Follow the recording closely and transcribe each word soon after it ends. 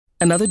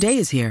Another day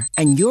is here,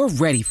 and you're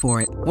ready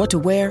for it. What to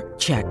wear?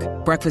 Check.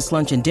 Breakfast,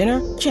 lunch, and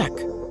dinner? Check.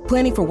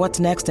 Planning for what's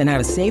next and how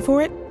to save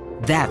for it?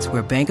 That's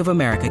where Bank of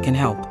America can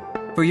help.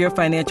 For your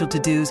financial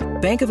to-dos,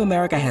 Bank of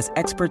America has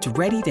experts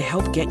ready to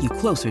help get you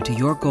closer to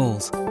your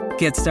goals.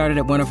 Get started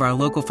at one of our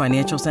local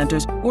financial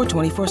centers or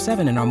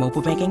 24/7 in our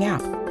mobile banking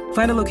app.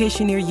 Find a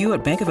location near you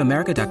at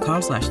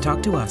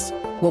bankofamerica.com/talktous.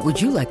 What would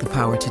you like the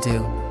power to do?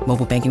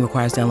 Mobile banking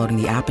requires downloading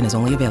the app and is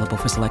only available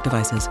for select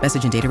devices.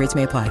 Message and data rates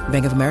may apply.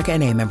 Bank of America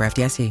N.A., member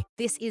FDIC.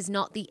 This is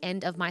not the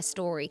end of my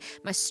story.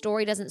 My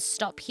story doesn't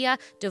stop here.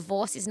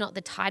 Divorce is not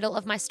the title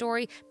of my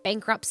story.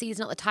 Bankruptcy is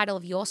not the title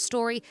of your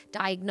story.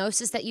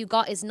 Diagnosis that you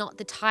got is not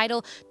the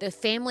title. The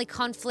family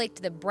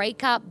conflict, the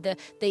breakup,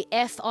 the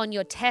F on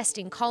your test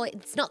in college,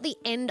 it's not the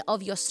end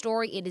of your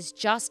story. It is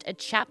just a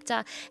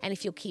chapter. And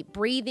if you'll keep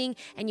breathing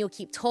and you'll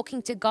keep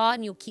talking to God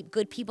and you'll keep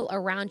good people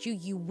around you,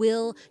 you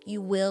will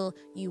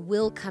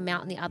come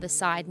out on the other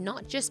side,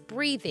 not just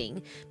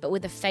breathing, but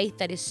with a faith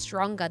that is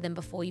stronger than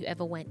before you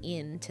ever went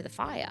into the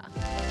fire.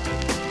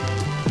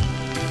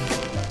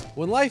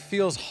 When life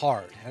feels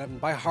hard,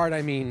 and by hard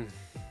I mean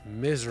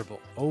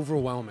miserable,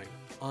 overwhelming,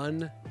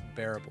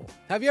 unbearable,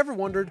 have you ever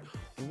wondered,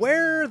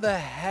 where the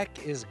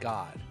heck is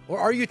God? Or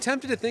are you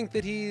tempted to think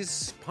that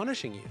he's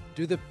punishing you?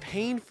 Do the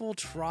painful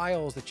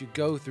trials that you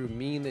go through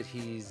mean that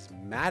he's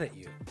mad at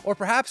you? Or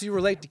perhaps you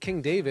relate to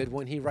King David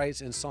when he writes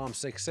in Psalm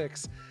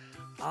 6:6,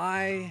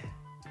 I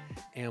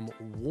am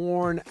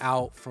worn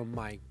out from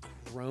my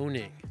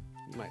groaning.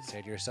 You might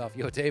say to yourself,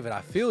 yo, David,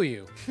 I feel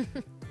you.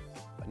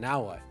 But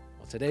now what?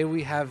 Well, today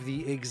we have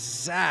the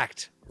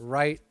exact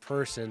right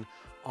person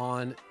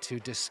on to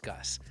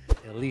discuss.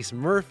 Elyse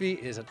Murphy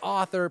is an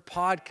author,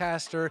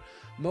 podcaster,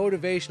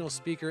 motivational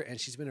speaker, and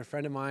she's been a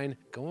friend of mine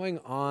going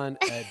on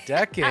a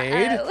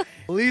decade.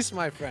 Elyse,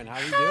 my friend, how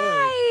are you doing?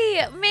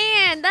 Hi,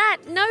 man,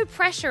 no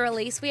pressure,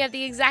 Elyse. We have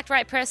the exact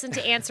right person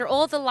to answer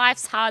all the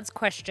life's hard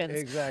questions.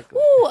 Exactly.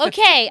 Ooh,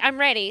 okay, I'm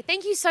ready.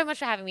 Thank you so much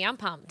for having me. I'm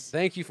pumped.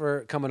 Thank you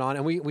for coming on.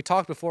 And we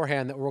talked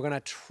beforehand that we're going to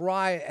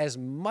try as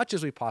much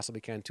as we possibly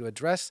can to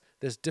address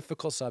this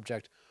difficult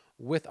subject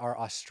with our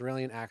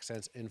Australian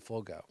accents in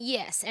full go.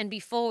 Yes, and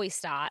before we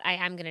start, I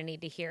am going to need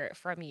to hear it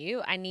from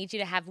you. I need you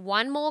to have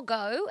one more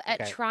go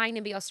at trying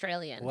to be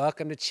Australian.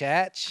 Welcome to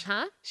church.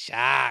 Huh?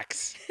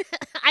 Sharks.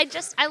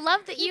 I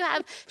love that you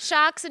have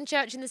sharks and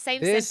church in the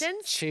same sentence.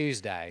 This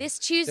Tuesday.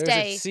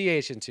 There's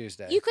a CH in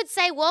Tuesday. You could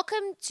say,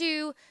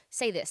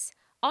 say this.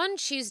 On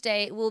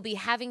Tuesday, we'll be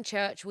having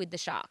church with the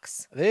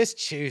sharks. This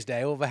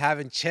Tuesday, we'll be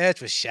having church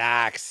with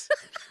sharks.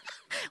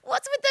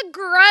 What's with the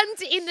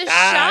grunt in the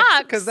sharks?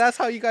 Because that's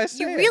how you guys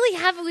say You it. really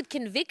have it with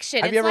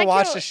conviction. Have you ever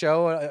watched a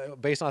show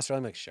based on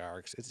Australian, like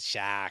Sharks? It's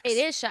Sharks. It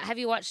is Sharks. Have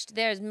you watched?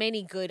 There's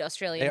many good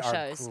Australian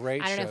shows. They are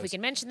great I don't know if shows. we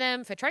can mention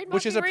them for trademark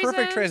Which is a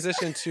perfect reasons.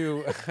 transition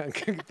to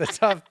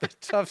the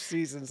tough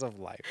seasons of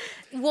life.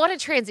 What a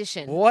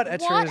transition. What a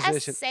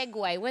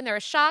segue when there are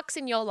sharks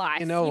in your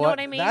life. You know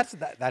what I mean?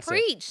 That's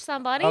Preach, it.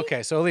 somebody.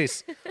 Okay, so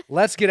Elyse,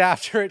 let's get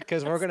after it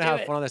because we're going to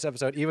have fun on this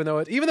episode, even though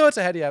it's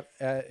a heady,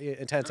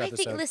 intense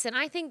episode.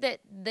 I think that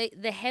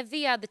the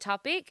heavier the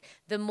topic,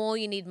 the more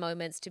you need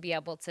moments to be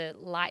able to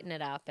lighten it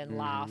up and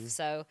laugh.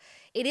 So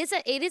it is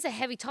a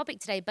heavy topic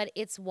today, but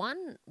it's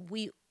one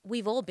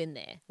we've all been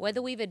there,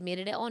 whether we've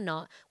admitted it or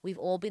not. We've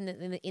all been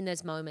in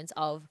those moments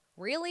of,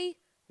 really,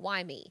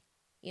 why me?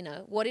 You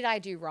know, what did I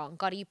do wrong?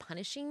 God, are you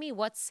punishing me?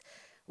 Why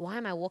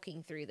am I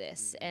walking through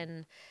this?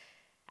 And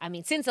I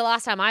mean, since the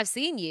last time I've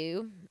seen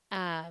you,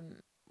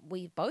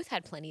 we've both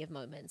had plenty of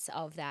moments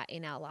of that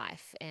in our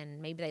life,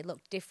 and maybe they look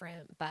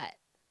different, but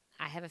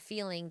I have a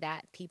feeling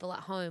that people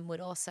at home would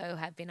also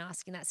have been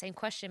asking that same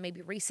question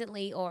maybe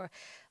recently, or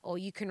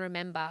you can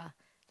remember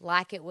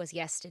like it was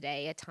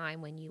yesterday, a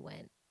time when you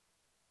went,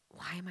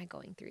 why am I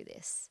going through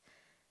this?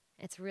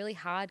 It's a really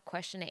hard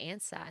question to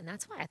answer, and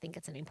that's why I think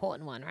it's an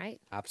important one,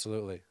 right?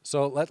 Absolutely.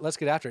 So let's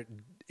get after it.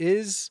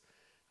 Is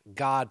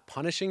God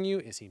punishing you?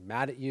 Is he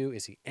mad at you?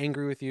 Is he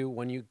angry with you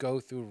when you go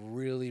through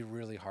really,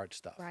 really hard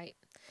stuff? Right.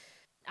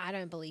 I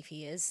don't believe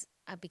he is,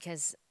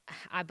 because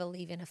I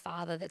believe in a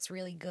Father that's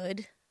really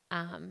good.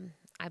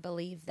 I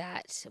believe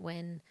that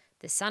when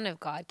the Son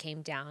of God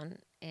came down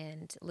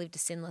and lived a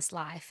sinless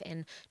life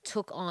and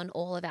took on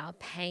all of our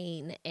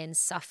pain and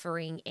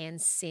suffering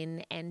and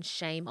sin and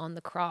shame on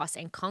the cross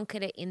and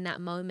conquered it in that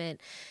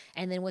moment,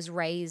 and then was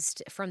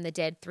raised from the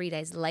dead 3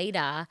 days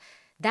later,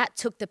 that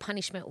took the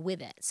punishment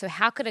with it. So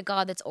how could a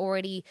God that's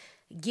already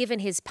given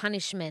his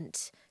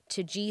punishment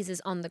to Jesus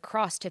on the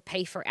cross to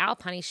pay for our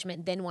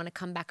punishment then want to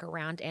come back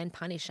around and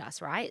punish us,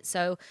 right?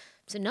 So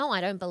no,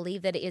 I don't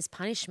believe that it is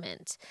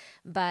punishment.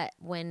 But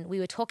when we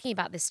were talking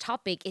about this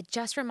topic, it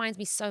just reminds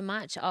me so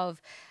much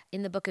of,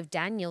 in the book of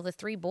Daniel, the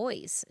 3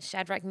 boys,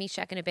 Shadrach,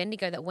 Meshach, and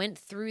Abednego, that went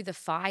through the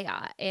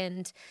fire.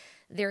 And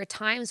there are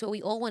times where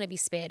we all want to be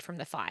spared from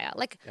the fire.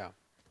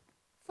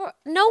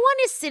 No one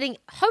is sitting,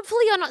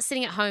 hopefully you're not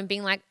sitting at home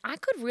being like, I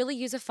could really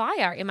use a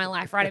fire in my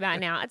life right about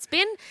now. It's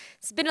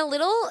been a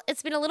little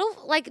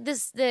like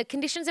this, the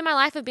conditions in my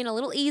life have been a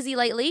little easy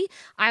lately.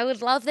 I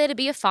would love there to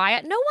be a fire.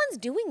 No one's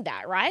doing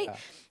that, right? Yeah.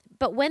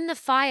 But when the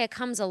fire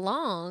comes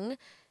along,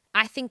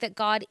 I think that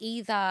God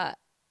either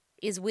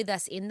is with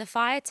us in the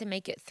fire to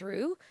make it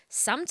through.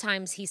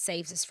 Sometimes he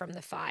saves us from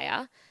the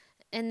fire.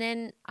 And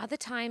then other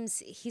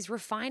times he's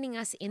refining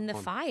us in the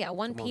fire.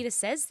 1 Peter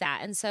says that.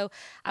 And so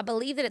I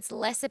believe that it's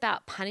less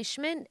about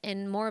punishment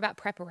and more about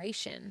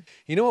preparation.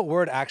 You know what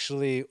word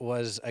actually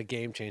was a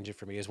game changer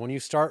for me is when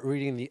you start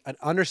reading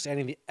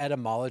understanding the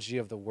etymology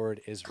of the word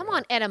Israel. Come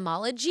on,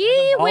 etymology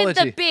with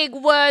the big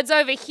words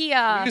over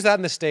here. We use that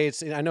in the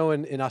States. I know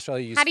in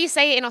Australia you use... How do you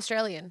say it in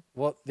Australian?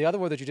 Well, the other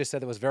word that you just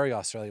said that was very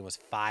Australian was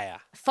fire.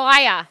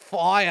 Fire.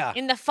 Fire.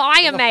 In the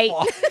fire, mate.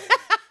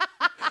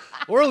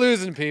 We're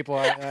losing people.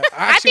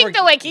 I think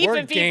that we're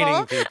keeping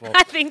gaining people.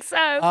 I think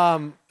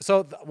so.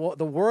 So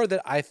the word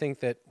that I think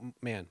that,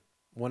 man,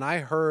 when I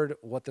heard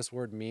what this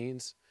word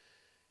means,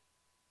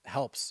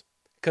 helps.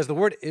 Because the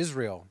word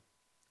Israel,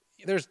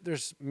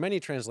 there's many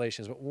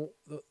translations,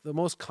 but the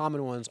most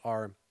common ones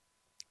are,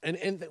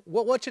 and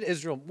what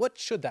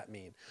should that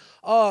mean?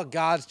 Oh,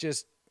 God's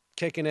just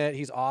kicking it.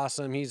 He's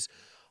awesome. He's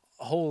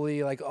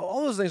holy. Like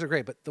all those things are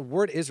great. But the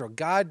word Israel,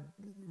 God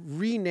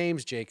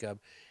renames Jacob.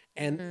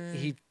 And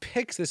he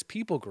picks this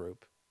people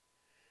group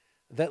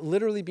that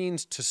literally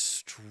means to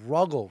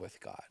struggle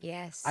with God.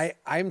 Yes.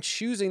 I'm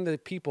choosing the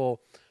people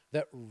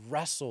that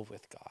wrestle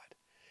with God.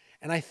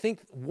 And I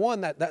think,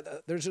 one, that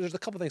there's a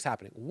couple things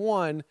happening.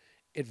 One,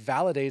 it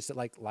validates that,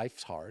 like,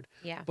 life's hard.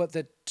 Yeah. But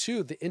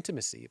two, the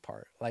intimacy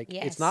part. Like,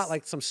 Yes. It's not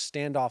like some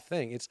standoff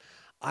thing. It's,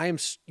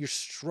 you're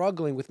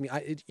struggling with me.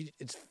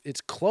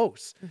 It's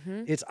close.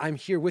 Mm-hmm. It's, I'm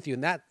here with you.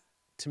 And that,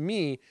 to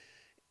me,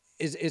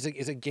 is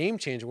a game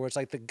changer, where it's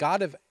like the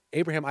God of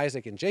Abraham,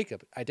 Isaac, and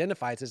Jacob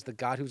identifies as the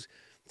God who's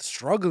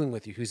struggling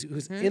with you, who's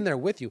in there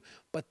with you.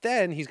 But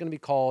then he's going to be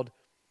called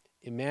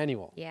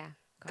Emmanuel. Yeah.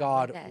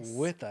 God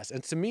with us.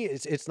 And to me,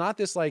 it's not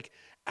this like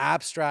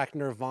abstract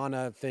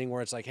nirvana thing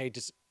where it's like, hey,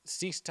 just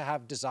cease to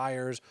have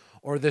desires,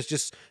 or this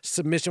just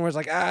submission where it's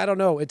like, I don't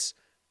know. It's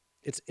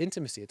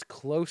intimacy, it's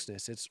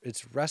closeness,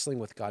 it's wrestling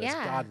with God, it's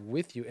God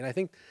with you. And I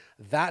think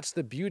that's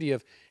the beauty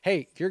of,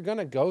 hey, you're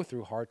gonna go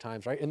through hard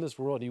times, right? In this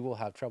world, you will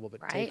have trouble, but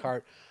take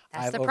heart,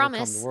 I've overcome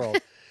the world.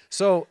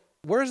 So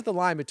where's the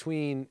line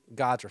between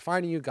God's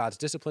refining you, God's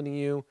disciplining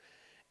you,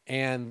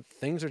 and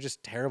things are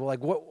just terrible? Like,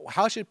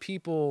 how should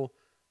people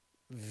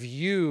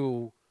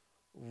view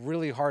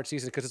really hard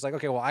seasons? Because it's like,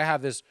 okay, well, I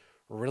have this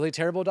really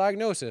terrible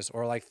diagnosis,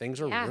 or like things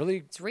are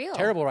really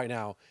terrible right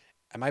now.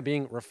 Am I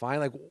being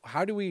refined? Like,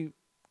 how do we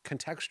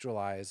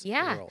contextualize the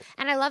world?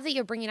 And I love that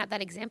you're bringing up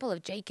that example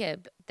of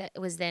Jacob, that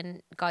was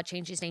then God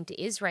changed his name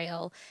to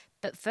Israel.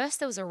 But first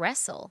there was a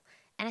wrestle.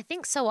 And I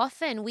think so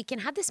often we can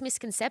have this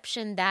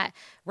misconception that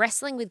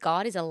wrestling with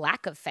God is a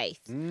lack of faith.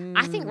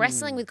 I think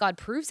wrestling with God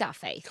proves our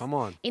faith. Come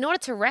on. In order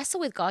to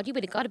wrestle with God,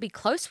 you've got to be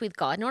close with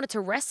God. In order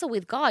to wrestle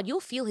with God, you'll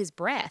feel his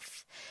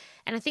breath.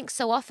 And I think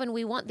so often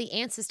we want the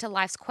answers to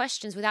life's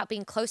questions without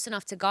being close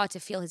enough to God to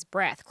feel his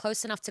breath,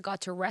 close enough to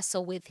God to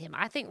wrestle with him.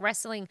 I think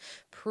wrestling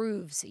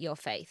proves your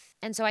faith.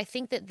 And so I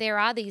think that there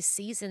are these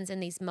seasons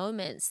and these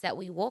moments that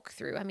we walk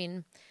through. I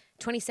mean,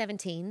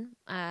 2017,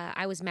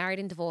 I was married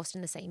and divorced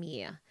in the same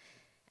year.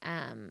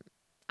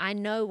 I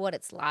know what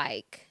it's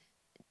like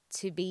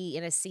to be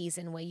in a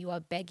season where you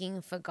are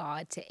begging for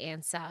God to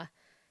answer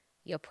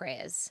your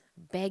prayers,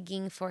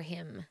 begging for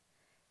him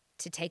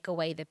to take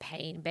away the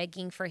pain,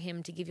 begging for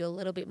him to give you a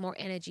little bit more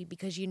energy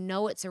because you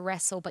know it's a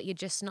wrestle, but you're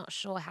just not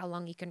sure how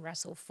long you can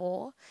wrestle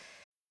for.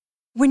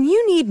 When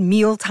you need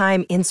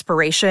mealtime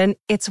inspiration,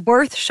 it's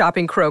worth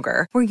shopping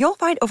Kroger, where you'll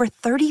find over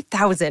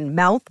 30,000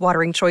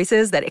 mouth-watering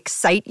choices that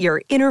excite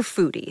your inner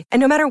foodie. And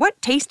no matter what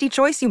tasty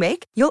choice you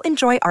make, you'll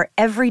enjoy our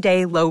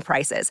everyday low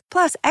prices,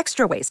 plus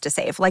extra ways to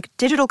save, like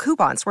digital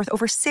coupons worth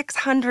over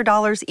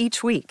 $600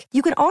 each week.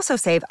 You can also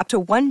save up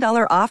to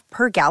 $1 off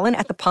per gallon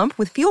at the pump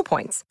with fuel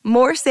points.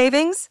 More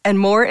savings and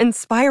more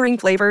inspiring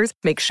flavors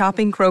make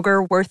shopping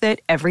Kroger worth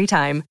it every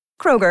time.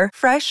 Kroger,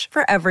 fresh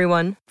for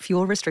everyone.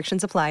 Fuel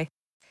restrictions apply.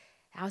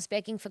 I was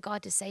begging for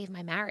God to save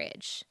my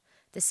marriage.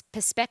 This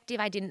perspective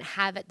I didn't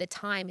have at the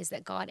time is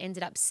that God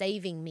ended up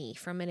saving me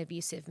from an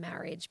abusive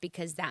marriage,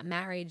 because that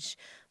marriage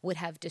would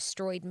have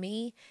destroyed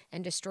me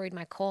and destroyed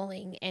my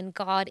calling. And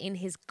God, in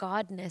his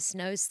godness,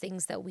 knows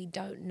things that we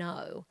don't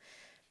know.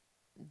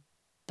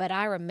 But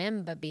I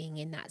remember being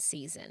in that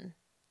season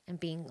and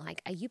being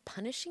like, are you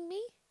punishing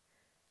me?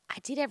 I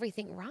did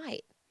everything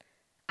right.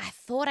 I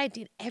thought I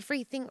did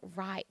everything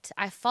right.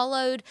 I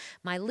followed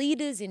my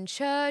leaders in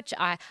church.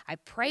 I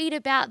prayed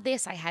about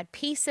this. I had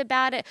peace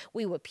about it.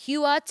 We were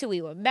pure till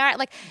we were married.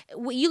 Like,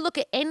 you look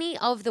at any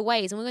of the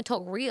ways, and we're going to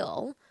talk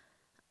real,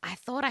 I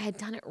thought I had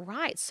done it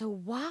right. So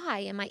why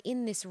am I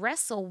in this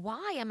wrestle?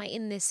 Why am I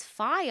in this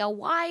fire?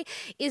 Why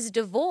is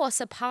divorce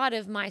a part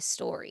of my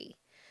story?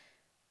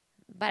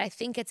 But I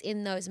think it's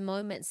in those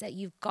moments that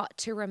you've got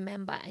to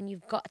remember and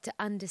you've got to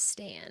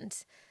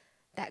understand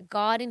that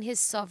God in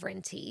his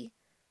sovereignty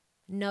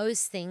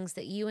knows things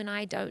that you and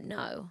I don't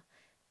know.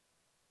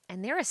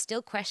 And there are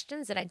still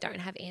questions that I don't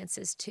have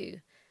answers to.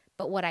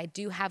 But what I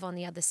do have on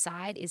the other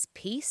side is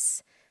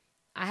peace.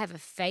 I have a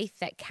faith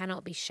that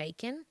cannot be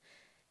shaken.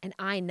 And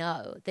I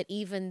know that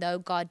even though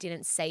God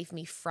didn't save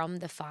me from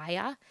the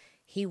fire,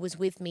 he was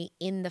with me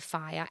in the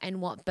fire.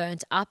 And what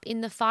burnt up in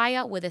the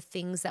fire were the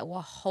things that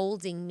were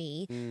holding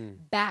me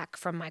back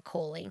from my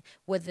calling,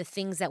 were the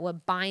things that were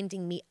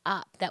binding me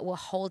up, that were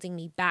holding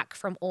me back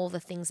from all the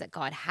things that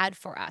God had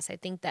for us. I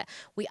think that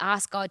we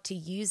ask God to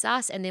use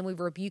us and then we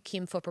rebuke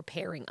him for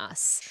preparing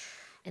us.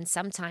 And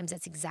sometimes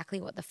that's exactly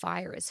what the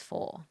fire is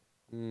for.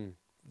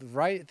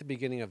 Right at the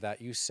beginning of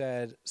that, you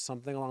said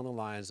something along the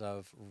lines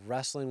of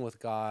wrestling with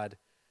God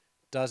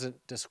doesn't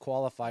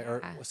disqualify,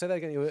 or say that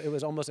again. It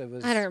was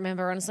I don't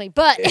remember, honestly,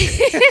 but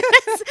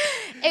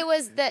it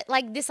was that,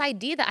 like, this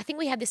idea that I think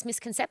we have this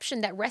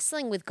misconception that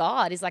wrestling with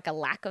God is like a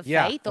lack of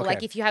faith, or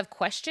like if you have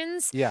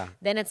questions,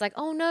 then it's like,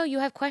 oh no, you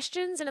have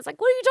questions, and it's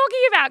like, what are you talking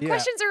about?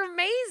 Questions are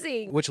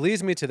amazing. Which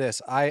leads me to this.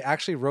 I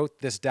actually wrote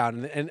this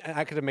down, and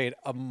I could have made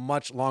a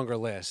much longer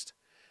list,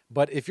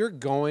 but if you're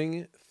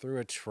going through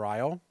a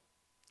trial,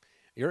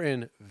 you're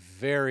in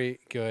very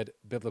good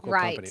biblical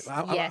company.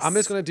 I'm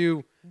just going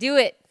to do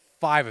it.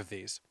 5 of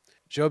these.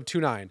 Job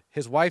 2:9.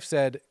 His wife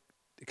said,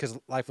 because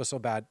life was so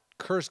bad,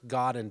 curse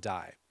God and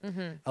die.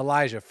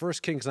 Elijah, 1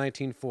 Kings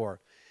 19:4.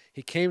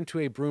 He came to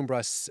a broom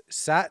brush,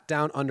 sat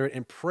down under it,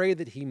 and prayed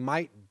that he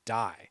might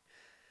die.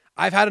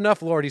 I've had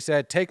enough, Lord, he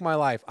said. Take my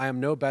life. I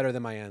am no better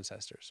than my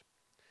ancestors.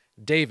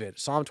 David,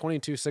 Psalm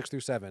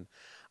 22:6-7.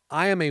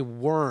 I am a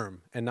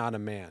worm and not a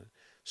man,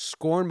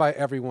 scorned by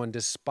everyone,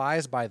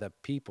 despised by the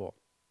people.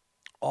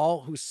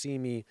 All who see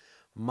me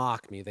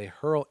mock me. They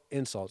hurl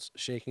insults,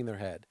 shaking their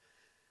head.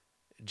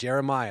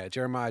 Jeremiah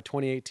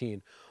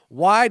 20:18.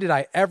 Why did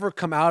I ever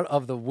come out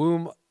of the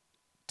womb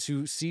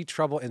to see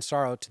trouble and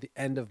sorrow to the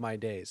end of my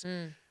days,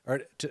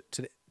 or to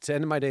the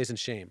end of my days in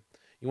shame?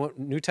 You want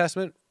New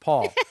Testament?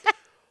 Paul.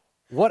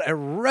 What a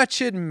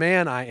wretched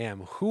man I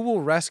am. Who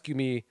will rescue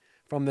me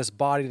from this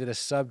body that is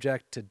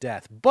subject to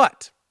death?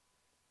 But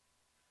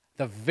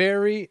the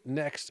very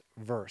next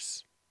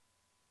verse.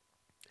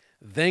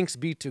 Thanks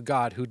be to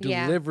God who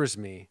delivers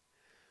me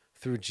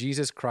through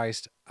Jesus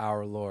Christ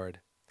our Lord.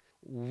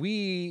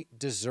 We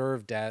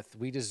deserve death.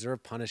 We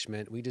deserve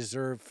punishment. We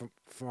deserve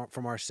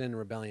from our sin and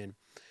rebellion.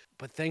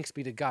 But thanks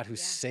be to God who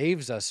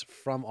saves us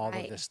from all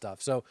of this stuff.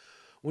 So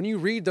when you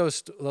read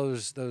those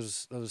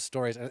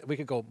stories, we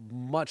could go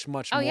much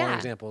more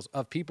examples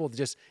of people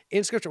just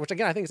in Scripture, which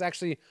again I think is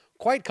actually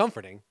quite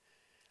comforting.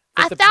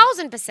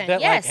 1,000%.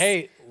 That yes. Like,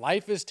 hey,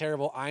 life is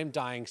terrible. I'm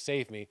dying.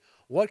 Save me.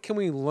 What can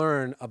we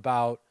learn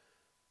about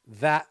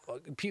that?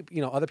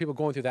 Other people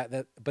going through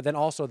that. But then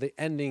also the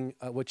ending,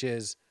 which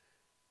is,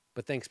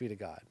 but thanks be to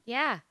God.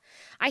 Yeah.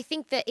 I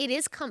think that it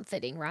is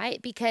comforting,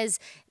 right? Because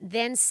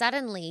then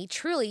suddenly,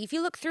 truly, if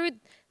you look through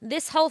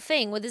this whole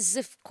thing, where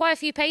there's quite a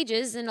few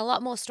pages and a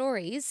lot more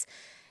stories,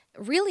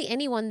 really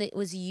anyone that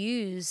was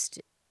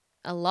used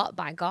a lot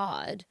by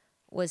God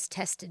was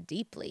tested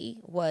deeply,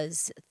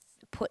 was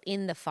put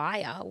in the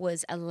fire,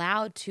 was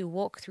allowed to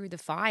walk through the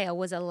fire,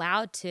 was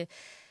allowed to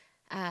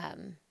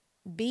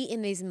be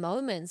in these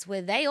moments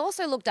where they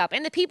also looked up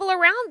and the people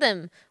around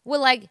them were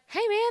like,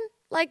 hey man,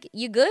 like,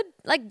 you good?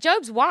 Like,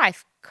 Job's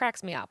wife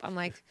cracks me up. I'm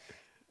like,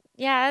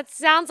 yeah,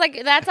 that's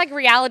like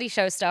reality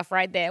show stuff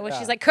right there, where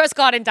she's like, curse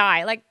God and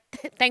die. Like,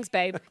 thanks,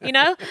 babe,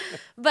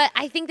 But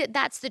I think that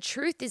that's the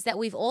truth, is that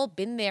we've all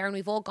been there and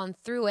we've all gone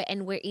through it,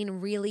 and we're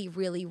in really,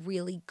 really,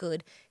 really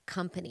good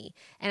company.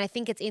 And I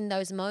think it's in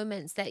those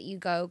moments that you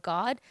go,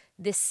 God,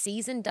 this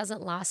season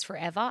doesn't last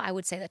forever. I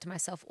would say that to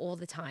myself all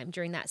the time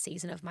during that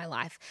season of my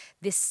life.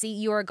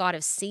 You're a God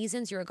of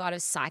seasons, you're a God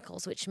of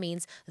cycles, which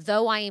means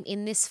though I am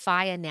in this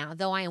fire now,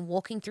 though I am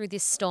walking through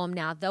this storm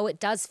now, though it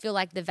does feel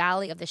like the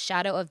valley of the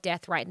shadow of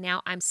death right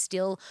now, I'm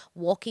still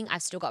walking.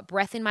 I've still got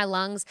breath in my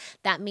lungs.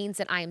 That means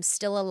that I am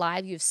still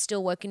alive. You've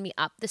still woken me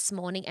up this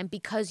morning. And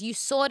because you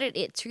sorted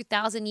it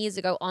 2,000 years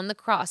ago on the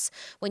cross,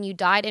 when you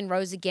died and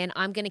rose again,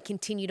 I'm going to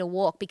continue to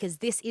walk, because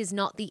this is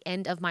not the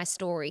end of my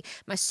story.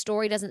 My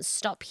story doesn't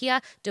stop here.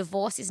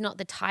 Divorce is not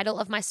the title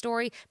of my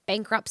story.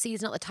 Bankruptcy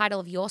is not the title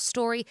of your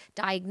story.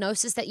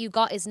 Diagnosis that you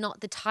got is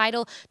not the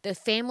title. The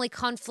family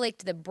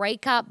conflict, the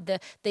breakup,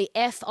 the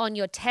F on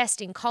your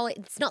test in college,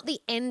 it's not the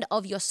end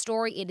of your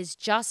story. It is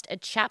just a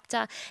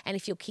chapter. And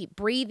if you'll keep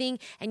breathing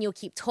and you'll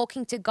keep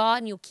talking to God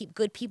and you'll keep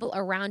good people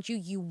around you,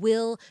 you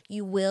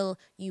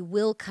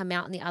will come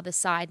out on the other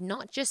side,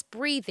 not just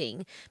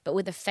breathing, but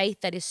with a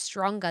faith that is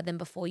stronger than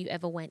before you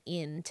ever went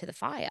into the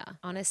fire.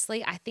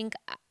 Honestly, I think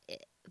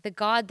the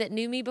God that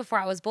knew me before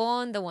I was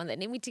born, the one that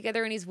knit me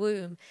together in his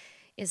womb,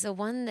 is the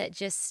one that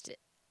just,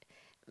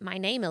 my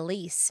name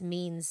Elyse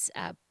means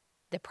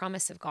the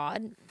promise of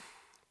God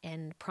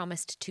and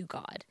promised to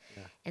God.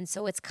 Yeah. And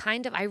so it's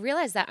kind of, I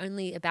realized that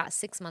only about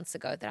 6 months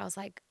ago, that I was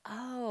like,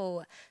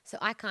 oh, so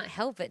I can't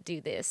help but do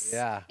this.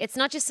 Yeah. It's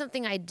not just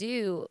something I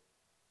do.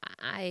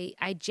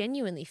 I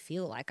genuinely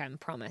feel like I'm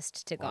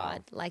promised to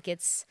God. Like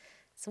it's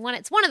one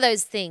of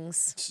those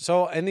things.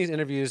 So in these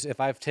interviews, if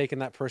I've taken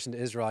that person to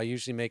Israel, I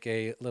usually make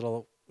a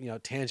little,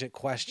 tangent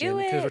question,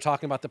 because we're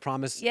talking about the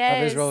promise of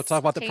Israel. Talk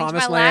about the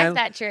promised land.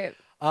 That trip.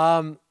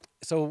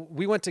 So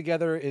we went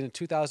together in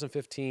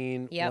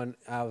 2015 Yep. when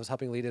I was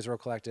helping lead Israel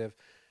Collective.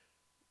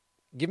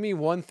 Give me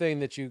one thing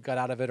that you got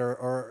out of it,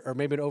 or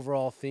maybe an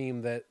overall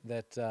theme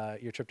that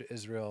your trip to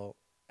Israel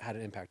had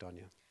an impact on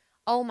you.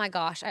 Oh my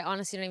gosh, I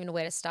honestly don't even know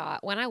where to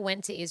start. When I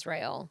went to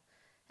Israel,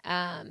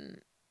 um,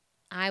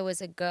 I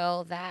was a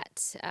girl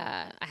that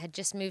I had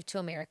just moved to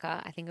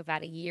America, I think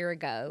about a year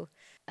ago.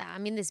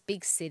 I'm in this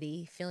big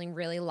city feeling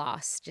really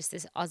lost, just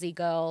this Aussie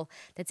girl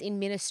that's in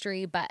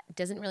ministry but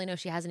doesn't really know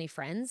she has any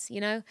friends,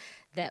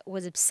 that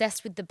was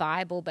obsessed with the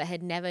Bible but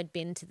had never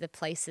been to the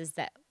places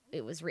that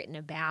it was written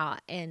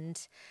about.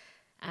 And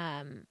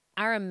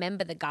I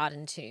remember the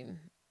garden tomb.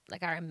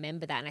 Like, I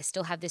remember that. And I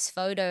still have this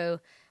photo.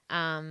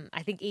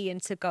 I think Ian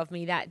took of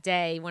me that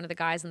day, one of the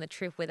guys on the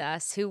trip with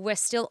us, who we're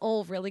still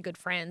all really good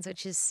friends,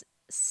 which is,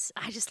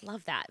 I just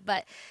love that.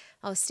 But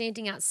I was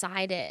standing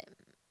outside it,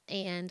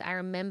 and I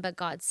remember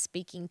God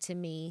speaking to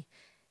me,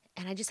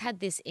 and I just had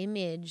this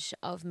image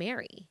of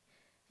Mary.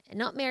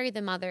 Not Mary,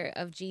 the mother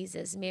of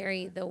Jesus,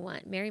 Mary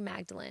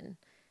Magdalene.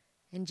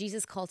 And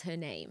Jesus called her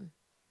name.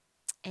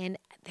 And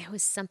there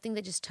was something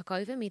that just took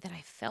over me that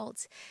I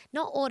felt,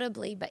 not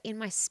audibly, but in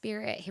my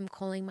spirit, him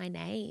calling my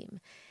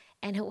name.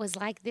 And it was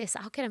like this.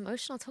 I'll get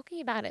emotional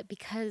talking about it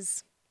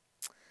because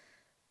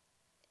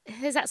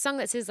there's that song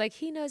that says, like,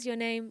 he knows your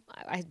name.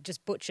 I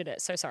just butchered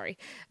it, so sorry.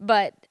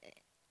 But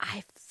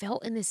I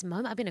felt in this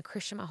moment, I've been a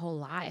Christian my whole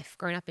life,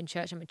 growing up in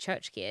church. I'm a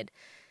church kid.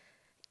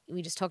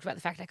 We just talked about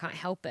the fact I can't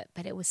help it.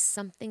 But it was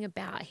something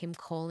about him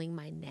calling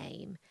my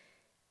name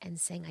and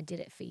saying, I did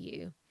it for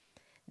you.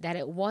 That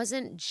it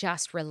wasn't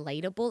just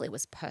relatable, it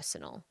was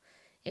personal.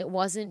 It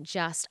wasn't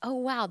just, oh,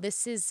 wow,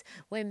 this is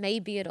where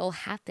maybe it all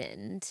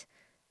happened.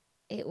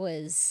 It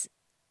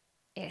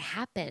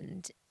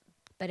happened,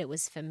 but it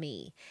was for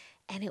me.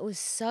 And it was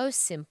so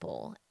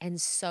simple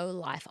and so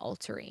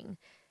life-altering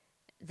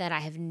that I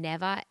have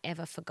never,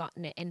 ever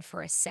forgotten it. And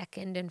for a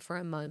second and for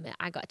a moment,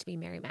 I got to be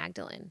Mary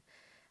Magdalene.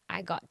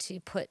 I got to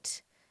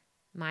put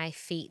my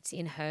feet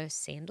in her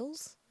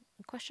sandals, ?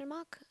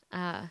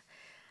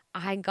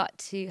 I got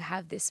to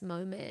have this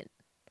moment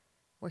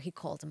where he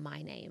called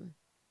my name.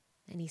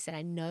 And he said,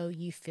 I know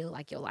you feel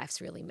like your life's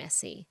really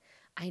messy.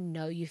 I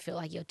know you feel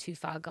like you're too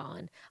far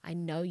gone. I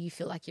know you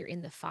feel like you're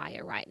in the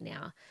fire right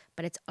now,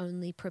 but it's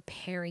only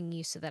preparing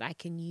you so that I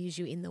can use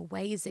you in the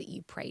ways that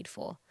you prayed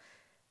for.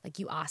 Like,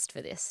 you asked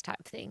for this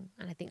type thing.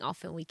 And I think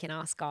often we can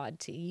ask God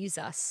to use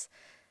us.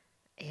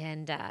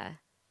 And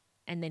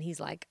then he's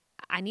like,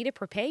 I need to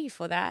prepare you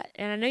for that.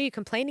 And I know you're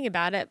complaining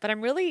about it, but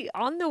I'm really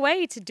on the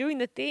way to doing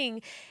the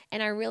thing.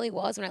 And I really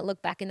was. When I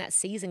look back in that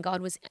season,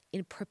 God was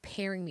in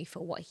preparing me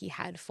for what he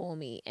had for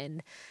me.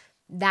 And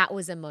that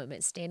was a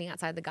moment standing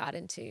outside the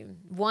garden tomb.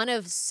 One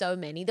of so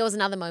many. There was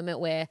another moment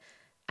where,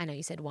 I know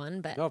you said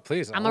one, but No,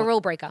 please. I'm a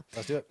rule breaker.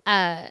 Let's do it.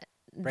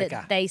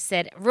 That they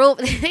said, rule,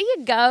 there you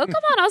go.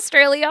 Come on,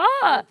 Australia.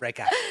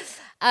 Breaker.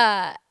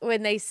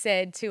 When they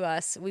said to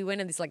us, we went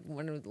on this like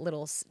one of the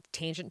little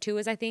tangent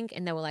tours, I think,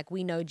 and they were like,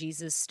 we know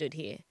Jesus stood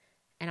here.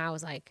 And I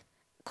was like,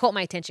 caught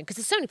my attention because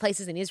there's so many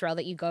places in Israel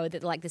that you go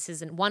that like, this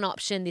isn't one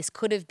option, this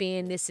could have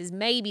been, this is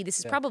maybe, this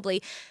is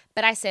probably.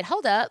 But I said,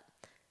 hold up,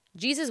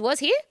 Jesus was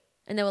here?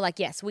 And they were like,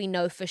 yes, we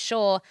know for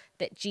sure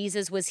that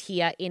Jesus was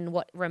here in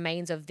what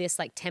remains of this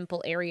like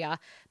temple area,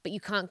 but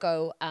you can't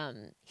go,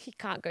 he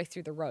can't go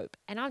through the rope.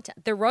 And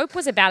the rope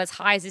was about as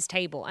high as this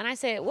table. And I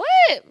said,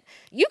 what?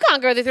 You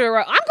can't go through the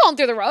rope. I'm going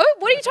through the rope.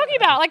 What are you talking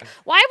about? Like,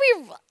 why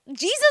are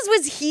Jesus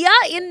was here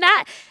in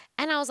that.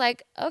 And I was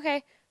like,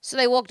 okay. So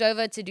they walked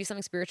over to do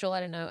something spiritual, I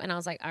don't know. And I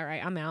was like, all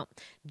right, I'm out.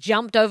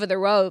 Jumped over the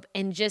rope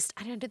and just,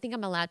 I don't think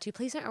I'm allowed to.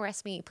 Please don't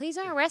arrest me. Please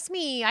don't arrest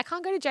me. I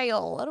can't go to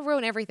jail. It'll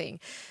ruin everything.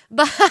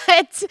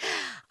 But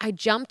I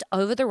jumped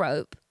over the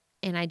rope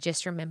and I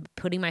just remember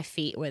putting my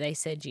feet where they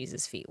said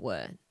Jesus' feet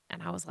were.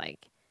 And I was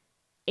like,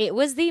 it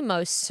was the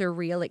most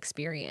surreal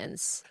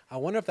experience. I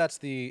wonder if that's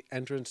the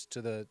entrance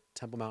to the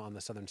Temple Mount on the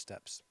southern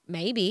steps.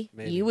 Maybe.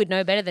 You would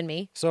know better than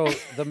me. So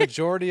the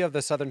majority of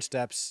the southern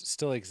steps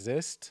still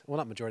exist. Well,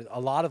 not majority. A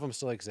lot of them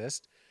still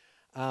exist.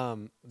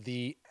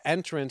 The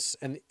entrance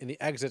and the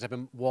exits have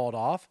been walled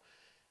off.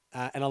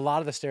 And a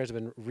lot of the stairs have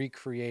been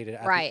recreated.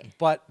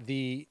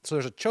 So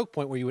there's a choke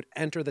point where you would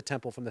enter the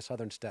temple from the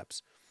southern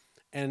steps.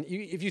 And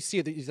if you see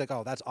it, you're like,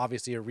 oh, that's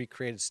obviously a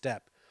recreated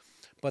step.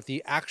 But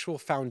the actual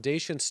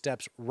foundation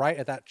steps right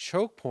at that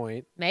choke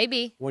point,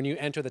 maybe when you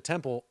enter the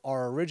temple,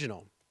 are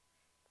original.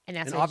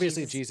 And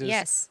obviously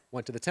Jesus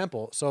went to the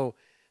temple. So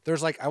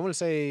there's like, I want to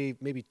say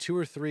maybe 2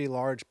 or 3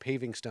 large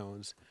paving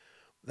stones.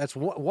 That's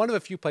one of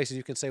the few places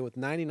you can say with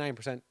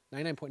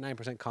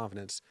 99.9%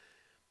 confidence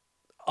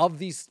of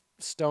these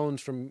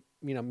stones from,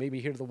 maybe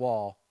here to the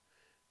wall,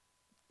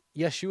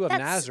 Yeshua of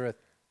Nazareth,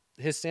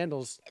 his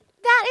sandals.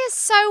 That is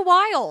so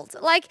wild.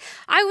 Like,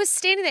 I was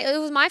standing there. It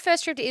was my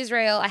first trip to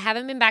Israel. I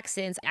haven't been back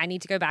since. I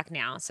need to go back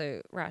now.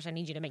 So, Raj, I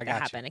need you to make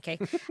that happen, okay?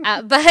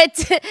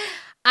 But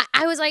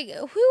I was like,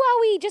 who are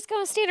we just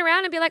going to stand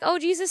around and be like, oh,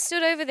 Jesus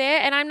stood over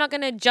there and I'm not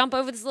going to jump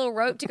over this little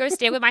rope to go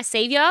stand with my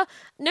Savior?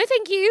 No,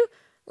 thank you.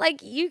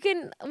 Like, you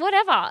can,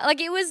 whatever.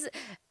 Like, it was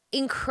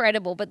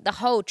incredible. But the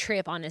whole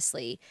trip,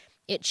 honestly,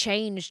 it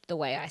changed the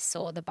way I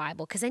saw the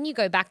Bible. Because then you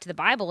go back to the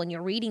Bible and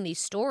you're reading these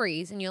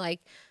stories and you're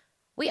like,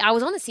 I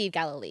was on the Sea of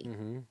Galilee.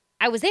 Mm-hmm.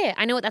 I was there.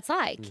 I know what that's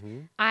like.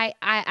 Mm-hmm.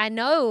 I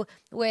know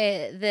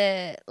where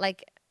the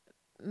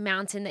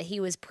mountain that he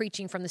was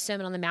preaching from the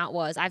Sermon on the Mount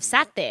was. I've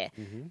sat there.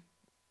 Mm-hmm.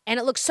 And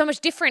it looks so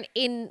much different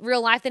in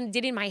real life than it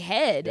did in my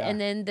head. Yeah.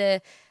 And then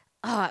it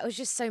was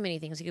just so many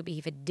things. We could be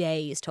here for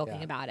days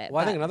talking about it.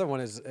 Well, I think another one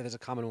is a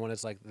common one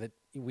is like that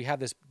we have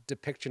this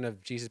depiction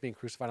of Jesus being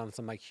crucified on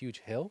some like huge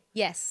hill.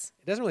 Yes.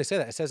 It doesn't really say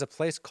that. It says a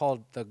place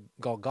called the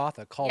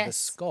Golgotha, called the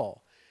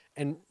skull.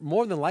 And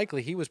more than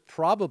likely, he was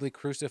probably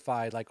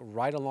crucified like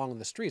right along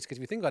the streets. Because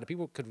if you think about it,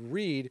 people could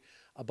read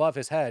above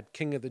his head,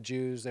 King of the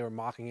Jews. They were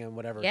mocking him,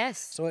 whatever. Yes.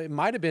 So it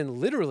might have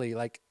been literally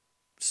like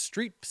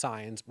street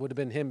signs would have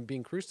been him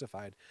being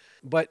crucified.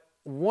 But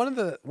one of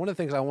the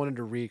things I wanted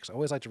to read, because I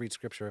always like to read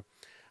scripture,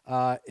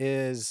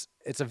 is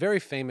it's a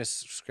very famous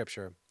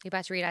scripture. You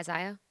about to read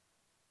Isaiah?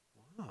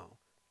 Wow.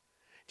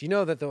 Do you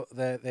know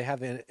that they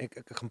have a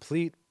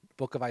complete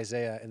book of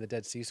Isaiah in the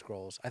Dead Sea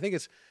Scrolls? I think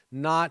it's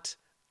not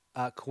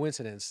a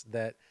coincidence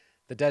that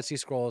the Dead Sea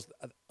Scrolls,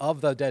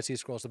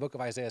 the book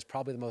of Isaiah is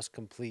probably the most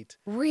complete.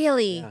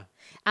 Really?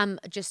 Yeah.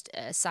 Just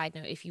a side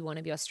note, if you want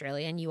to be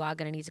Australian, you are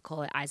going to need to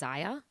call it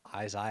Isaiah.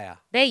 Isaiah.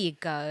 There you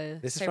go.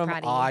 This so is from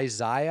proud of you.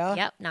 Isaiah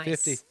Yep, nice.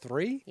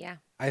 53? Yeah.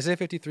 Isaiah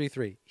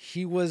 53:3.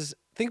 He was,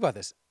 think about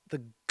this,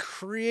 the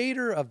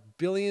creator of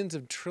billions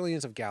of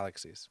trillions of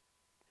galaxies.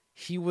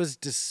 He was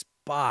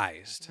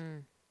despised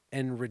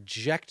and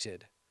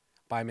rejected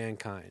by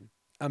mankind,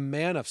 a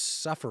man of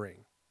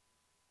suffering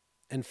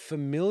and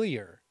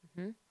familiar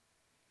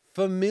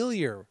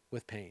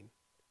with pain,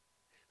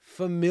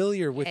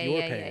 familiar with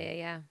your pain.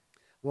 Yeah.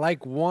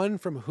 Like one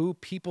from who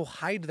people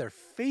hide their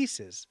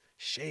faces,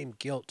 shame,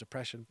 guilt,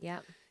 depression. Yeah.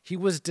 He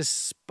was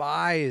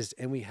despised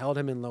and we held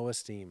him in low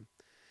esteem.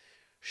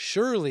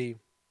 Surely,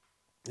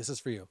 this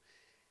is for you,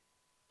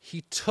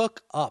 he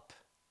took up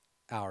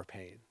our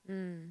pain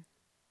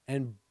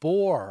and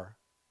bore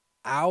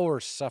our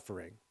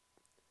suffering.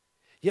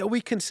 Yet we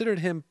considered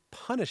him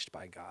punished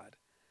by God,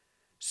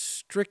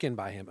 stricken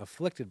by him,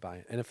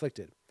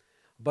 afflicted.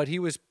 But he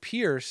was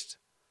pierced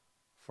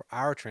for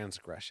our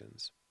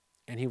transgressions,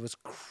 and he was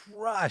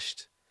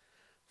crushed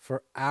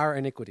for our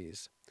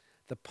iniquities.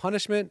 The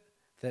punishment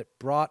that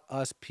brought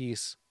us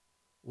peace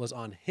was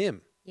on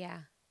him. Yeah.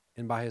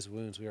 And by his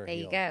wounds we are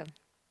healed. There you go.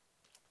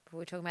 What we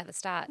were talking about at the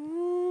start.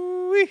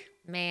 Ooh-wee.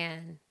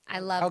 Man, I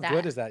love How that. How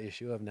good is that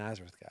Yeshua of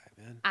Nazareth guy,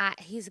 man?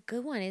 He's a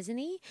good one, isn't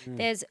he?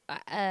 There's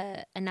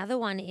another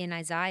one in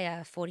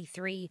Isaiah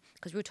 43,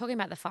 because we were talking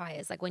about the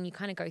fires, like when you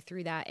kind of go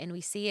through that, and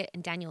we see it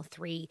in Daniel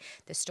 3,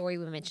 the story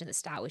we mentioned at the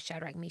start with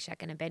Shadrach, Meshach,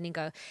 and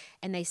Abednego,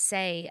 and they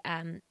say,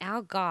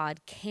 our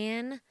God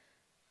can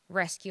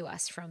rescue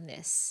us from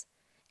this.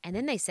 And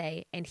then they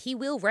say, and he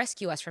will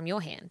rescue us from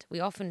your hand. We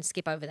often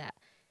skip over that.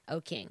 O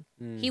King.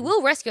 He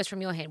will rescue us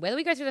from your hand. Whether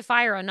we go through the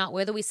fire or not,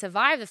 whether we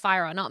survive the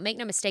fire or not, make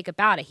no mistake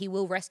about it, he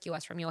will rescue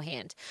us from your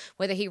hand.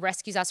 Whether he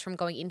rescues us from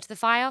going into the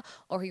fire,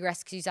 or he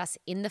rescues us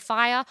in the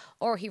fire,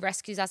 or he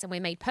rescues us and we're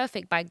made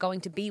perfect by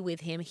going to be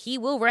with him, he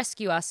will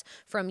rescue us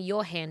from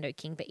your hand, O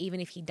King. But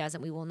even if he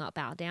doesn't, we will not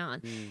bow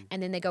down.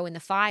 And then they go in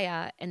the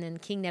fire, and then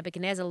King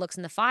Nebuchadnezzar looks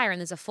in the fire, and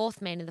there's a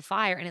fourth man in the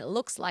fire, and it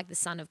looks like the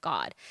Son of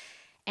God.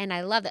 And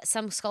I love that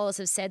some scholars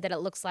have said that it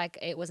looks like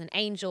it was an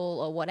angel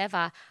or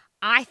whatever.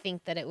 I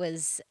think that it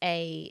was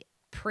a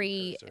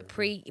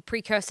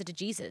precursor to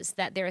Jesus,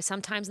 that there are some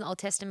times in the Old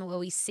Testament where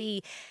we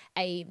see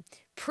a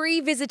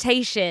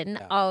pre-visitation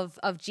of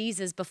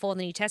Jesus before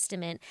the New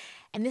Testament.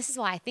 And this is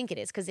why I think it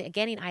is, because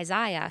again in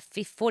Isaiah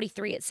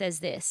 43 it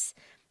says this,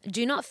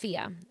 "Do not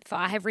fear, for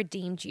I have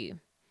redeemed you.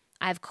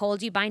 I have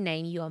called you by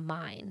name, you are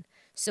mine.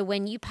 So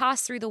when you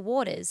pass through the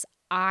waters,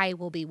 I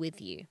will be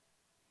with you.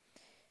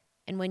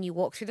 And when you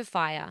walk through the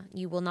fire,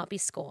 you will not be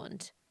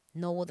scorned,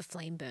 nor will the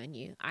flame burn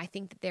you." I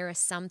think that there are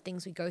some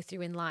things we go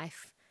through in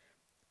life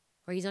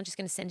where he's not just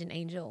going to send an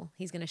angel.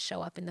 He's going to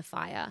show up in the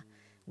fire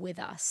with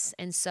us.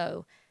 And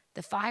so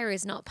the fire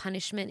is not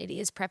punishment. It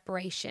is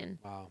preparation.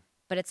 Wow.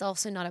 But it's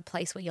also not a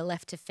place where you're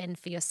left to fend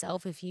for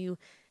yourself. If you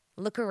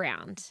look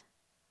around,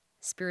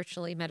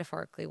 spiritually,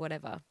 metaphorically,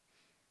 whatever,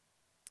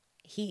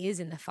 he is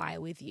in the fire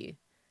with you,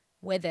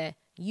 whether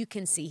you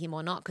can see him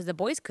or not. Because the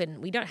boys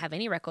couldn't. We don't have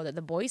any record that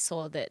the boys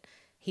saw that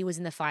he was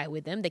in the fire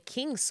with them. The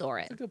king saw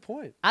it. That's a good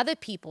point. Other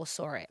people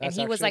saw it. That's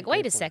and he was actually like, a wait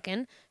great a point.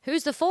 second,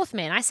 who's the fourth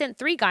man? I sent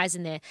 3 guys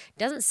in there.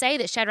 Doesn't say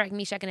that Shadrach,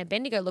 Meshach, and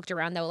Abednego looked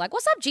around. They were like,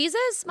 what's up,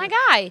 Jesus? My guy.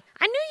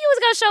 I knew you was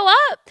going to show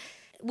up.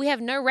 We have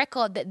no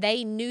record that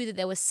they knew that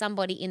there was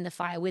somebody in the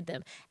fire with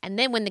them. And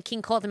then when the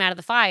king called them out of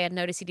the fire,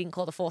 notice he didn't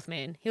call the fourth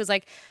man. He was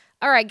like,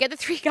 all right, get the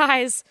 3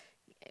 guys,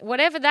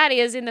 whatever that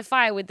is in the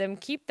fire with them,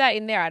 keep that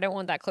in there. I don't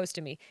want that close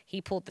to me. He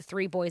pulled the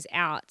 3 boys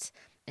out.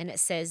 And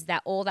it says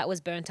that all that was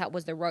burnt up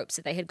was the ropes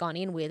that they had gone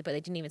in with, but they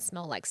didn't even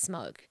smell like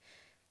smoke.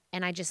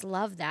 And I just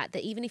love that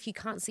even if you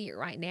can't see it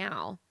right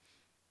now,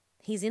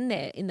 he's in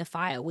there in the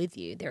fire with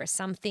you. There are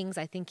some things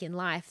I think in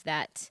life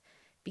that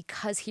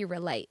because he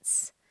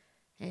relates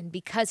and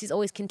because he's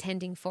always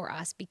contending for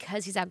us,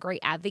 because he's our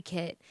great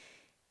advocate,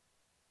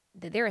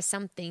 that there are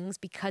some things,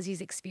 because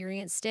he's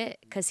experienced it,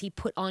 because he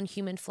put on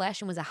human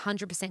flesh and was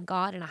 100%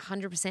 God and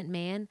 100%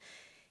 man,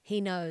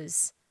 he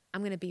knows, I'm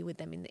going to be with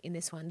them in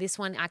this one. This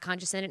one, I can't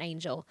just send an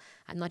angel.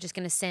 I'm not just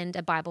going to send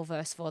a Bible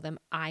verse for them.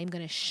 I'm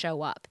going to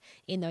show up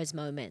in those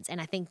moments.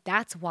 And I think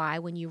that's why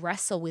when you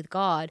wrestle with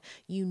God,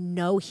 you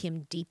know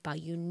him deeper.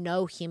 You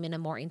know him in a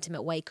more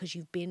intimate way because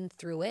you've been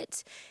through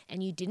it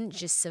and you didn't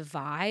just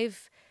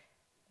survive,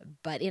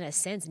 but in a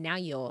sense, now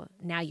you're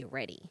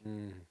ready.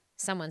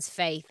 Someone's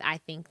faith, I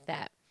think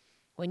that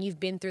when you've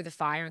been through the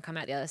fire and come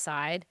out the other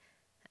side,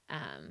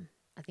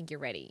 I think you're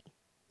ready.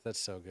 That's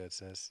so good,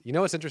 sis. You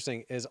know what's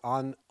interesting is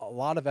on a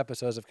lot of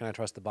episodes of Can I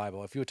Trust the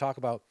Bible, if you would talk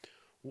about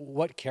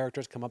what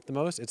characters come up the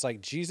most, it's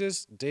like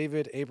Jesus,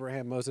 David,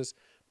 Abraham, Moses.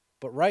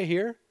 But right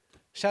here,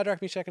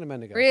 Shadrach, Meshach, and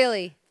Abednego.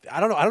 Really?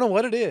 I don't know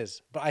what it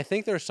is, but I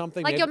think there's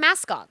something like your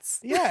mascots.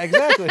 Yeah,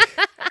 exactly.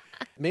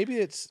 Maybe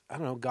it's, I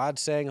don't know, God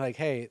saying like,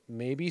 hey,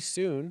 maybe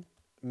soon,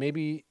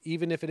 maybe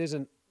even if it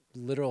isn't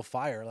literal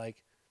fire,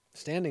 like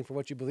standing for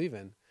what you believe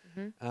in.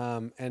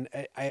 And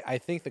I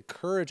think the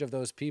courage of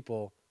those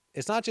people,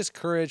 it's not just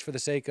courage for the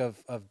sake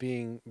of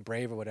being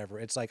brave or whatever.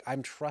 It's like,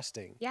 I'm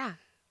trusting. Yeah.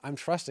 I'm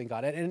trusting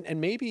God. And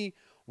maybe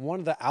one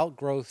of the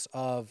outgrowths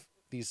of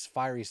these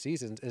fiery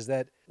seasons is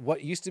that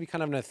what used to be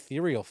kind of an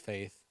ethereal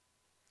faith,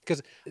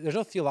 because there's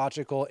no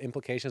theological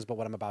implications about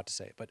what I'm about to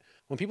say. But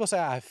when people say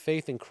I have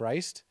faith in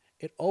Christ,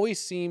 it always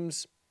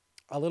seems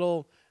a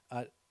little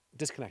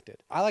disconnected.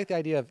 I like the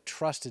idea of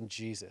trust in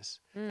Jesus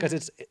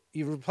because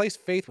you replace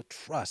faith with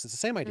trust. It's the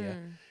same idea.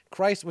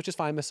 Christ, which is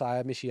fine,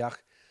 Messiah, Mashiach,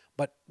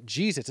 but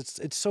Jesus,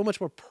 it's so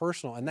much more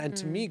personal. And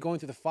to me, going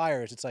through the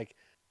fires, it's like,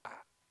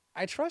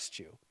 I trust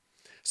you.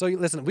 So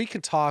listen, we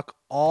could talk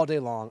all day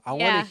long. I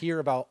want to hear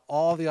about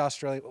all the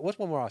Australian. What's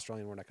one more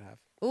Australian word I can have?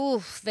 Ooh,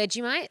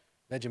 Vegemite.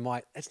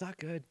 Vegemite. It's not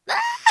good.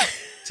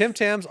 Tim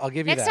Tams, I'll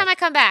give you that. Next time I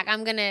come back,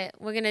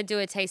 we're gonna do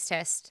a taste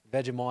test.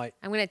 Vegemite.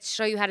 I'm gonna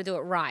show you how to do it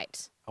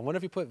right. I wonder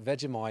if you put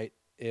Vegemite,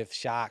 if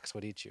sharks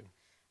would eat you.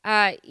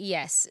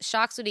 Yes,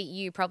 sharks would eat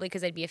you probably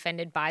because they'd be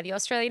offended by the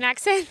Australian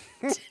accent.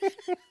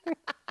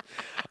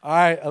 All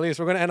right, Elyse,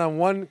 we're gonna end on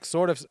one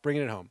sort of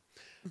bringing it home.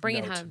 Bring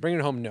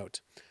it home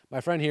Note. My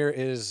friend here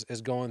is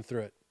going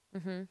through it.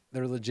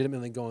 They're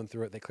legitimately going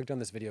through it. They clicked on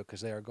this video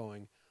because they are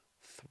going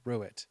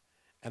through it.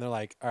 And they're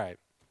like, all right,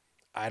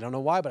 I don't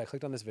know why, but I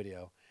clicked on this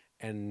video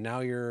and now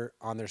you're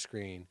on their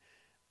screen.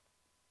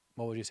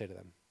 What would you say to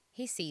them?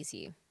 He sees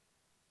you.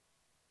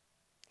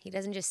 He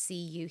doesn't just see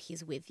you,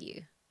 he's with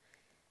you.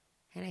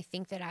 And I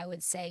think that I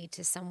would say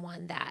to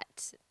someone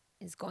that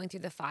is going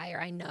through the fire,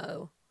 I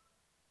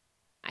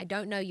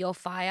don't know your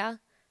fire,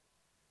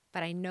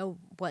 but I know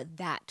what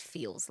that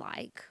feels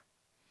like.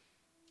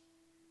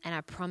 And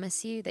I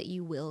promise you that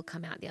you will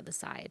come out the other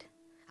side.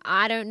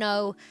 I don't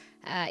know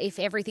if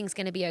everything's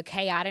going to be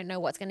okay. I don't know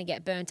what's going to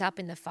get burnt up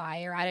in the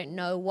fire. I don't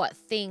know what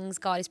things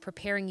God is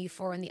preparing you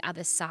for on the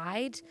other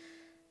side.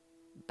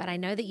 But I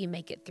know that you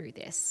make it through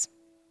this.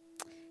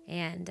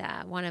 And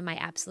one of my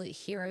absolute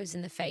heroes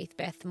in the faith,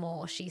 Beth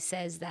Moore, she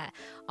says that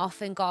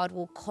often God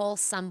will call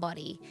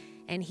somebody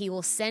and he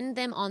will send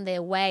them on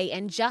their way.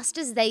 And just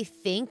as they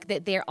think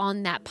that they're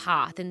on that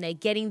path and they're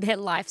getting their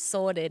life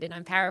sorted, and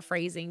I'm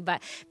paraphrasing,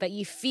 but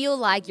you feel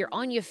like you're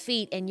on your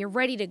feet and you're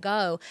ready to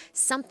go,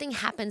 something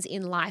happens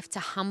in life to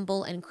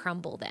humble and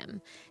crumble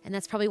them. And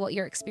that's probably what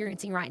you're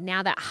experiencing right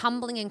now, that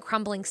humbling and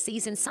crumbling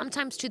season,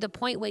 sometimes to the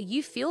point where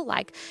you feel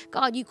like,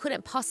 God, you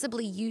couldn't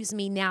possibly use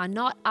me now,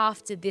 not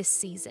after this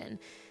season.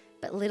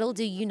 But little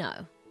do you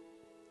know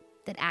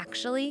that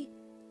actually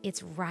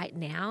it's right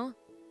now,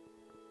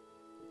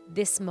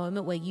 this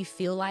moment where you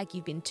feel like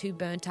you've been too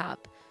burnt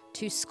up,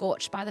 too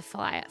scorched by the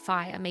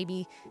fire,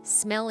 maybe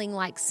smelling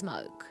like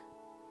smoke,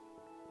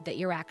 that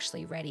you're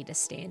actually ready to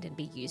stand and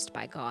be used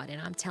by God. And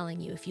I'm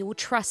telling you, if you will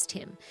trust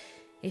him,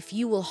 if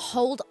you will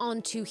hold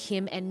on to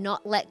him and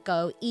not let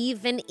go,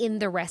 even in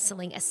the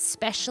wrestling,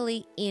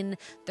 especially in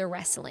the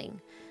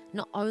wrestling,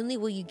 not only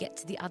will you get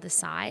to the other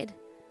side,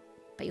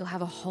 but you'll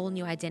have a whole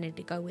new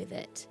identity to go with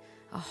it.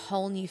 A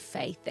whole new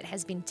faith that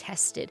has been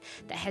tested,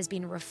 that has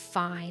been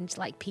refined,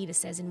 like Peter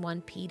says in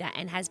 1 Peter,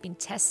 and has been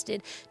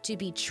tested to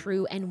be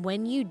true. And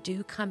when you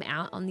do come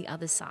out on the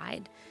other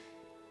side,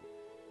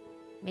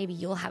 maybe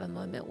you'll have a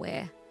moment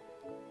where,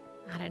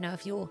 I don't know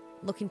if you'll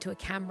look into a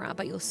camera,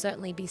 but you'll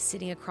certainly be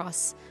sitting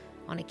across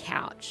on a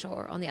couch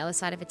or on the other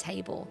side of a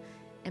table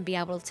and be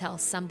able to tell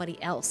somebody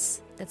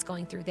else that's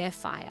going through their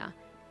fire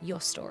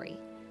your story.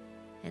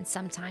 And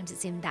sometimes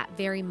it's in that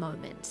very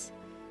moment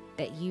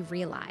that you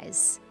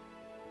realize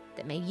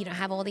that maybe you don't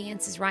have all the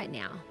answers right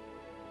now,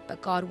 but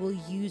God will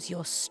use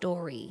your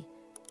story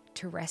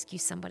to rescue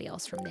somebody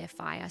else from their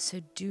fire.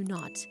 So do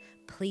not,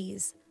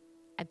 please,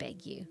 I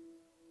beg you,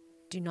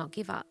 do not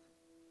give up.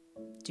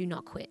 Do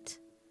not quit,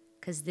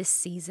 because this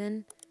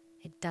season,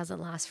 it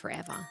doesn't last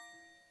forever.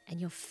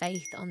 And your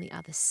faith on the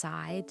other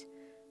side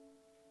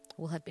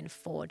will have been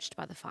forged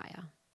by the fire.